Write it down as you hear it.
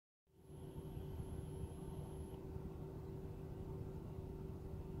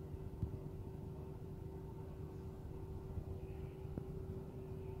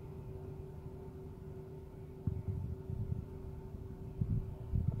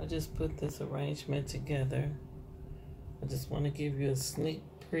I just put this arrangement together. I just want to give you a sneak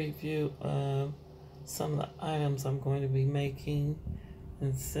preview of some of the items I'm going to be making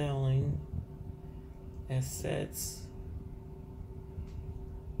and selling as sets.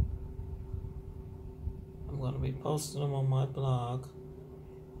 I'm going to be posting them on my blog.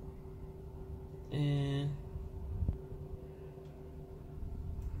 And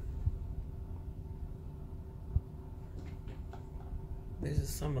these are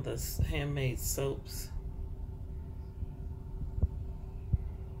some of the handmade soaps.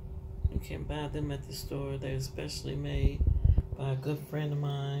 You can buy them at the store. They're specially made by a good friend of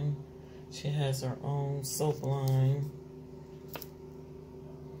mine. She has her own soap line.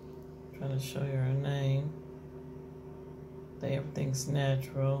 I'm trying to show you her name. Everything's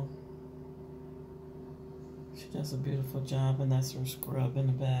natural. She does a beautiful job, and that's her scrub in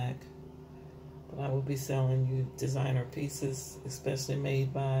the back. But I will be selling you designer pieces, especially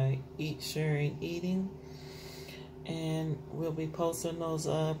made by Chering Eating. And we'll be posting those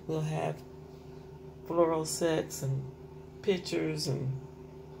up. We'll have floral sets and pictures and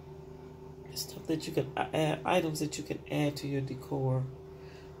stuff that you can add, items that you can add to your decor.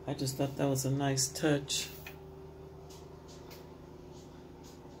 I just thought that was a nice touch.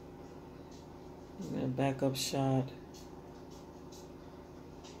 And a backup shot.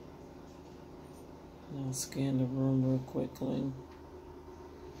 And I'll scan the room real quickly.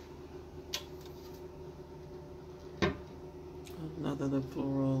 Another of the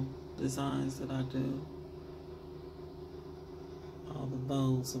floral designs that I do. All the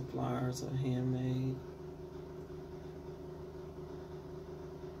bows and flowers are handmade.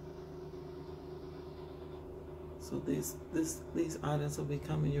 So these items will be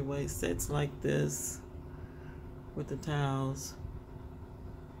coming your way. Sets like this with the towels.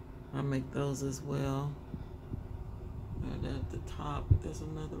 I make those as well. And at the top, there's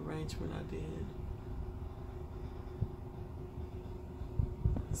another arrangement I did.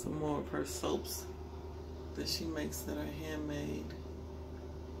 Some more of her soaps that she makes that are handmade.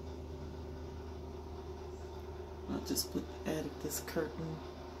 I just added this curtain.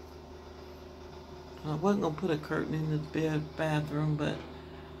 I wasn't gonna put a curtain in the bathroom, but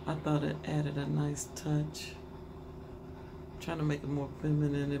I thought it added a nice touch. I'm trying to make it more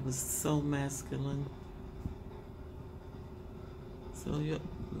feminine. It was so masculine. So you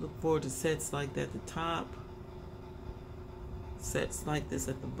look forward to sets like that at the top. Sets like this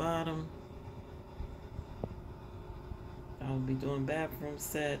at the bottom. I'll be doing bathroom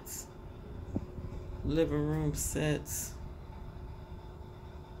sets, living room sets.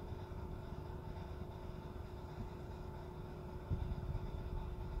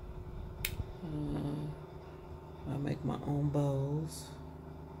 I make my own bows.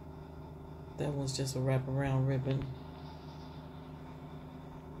 That one's just a wraparound ribbon.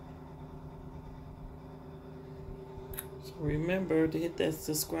 So remember to hit that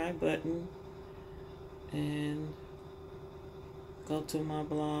subscribe button and go to my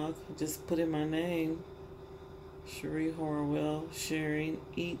blog. Just put in my name, Cherie Horwell, Chering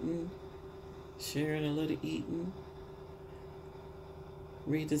Eating, Sharing a Little Eating,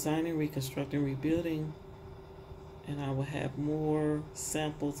 Redesigning, Reconstructing, Rebuilding. And I will have more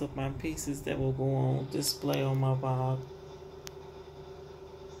samples of my pieces that will go on display on my blog.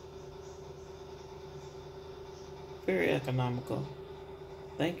 Very economical.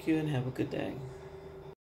 Thank you and have a good day.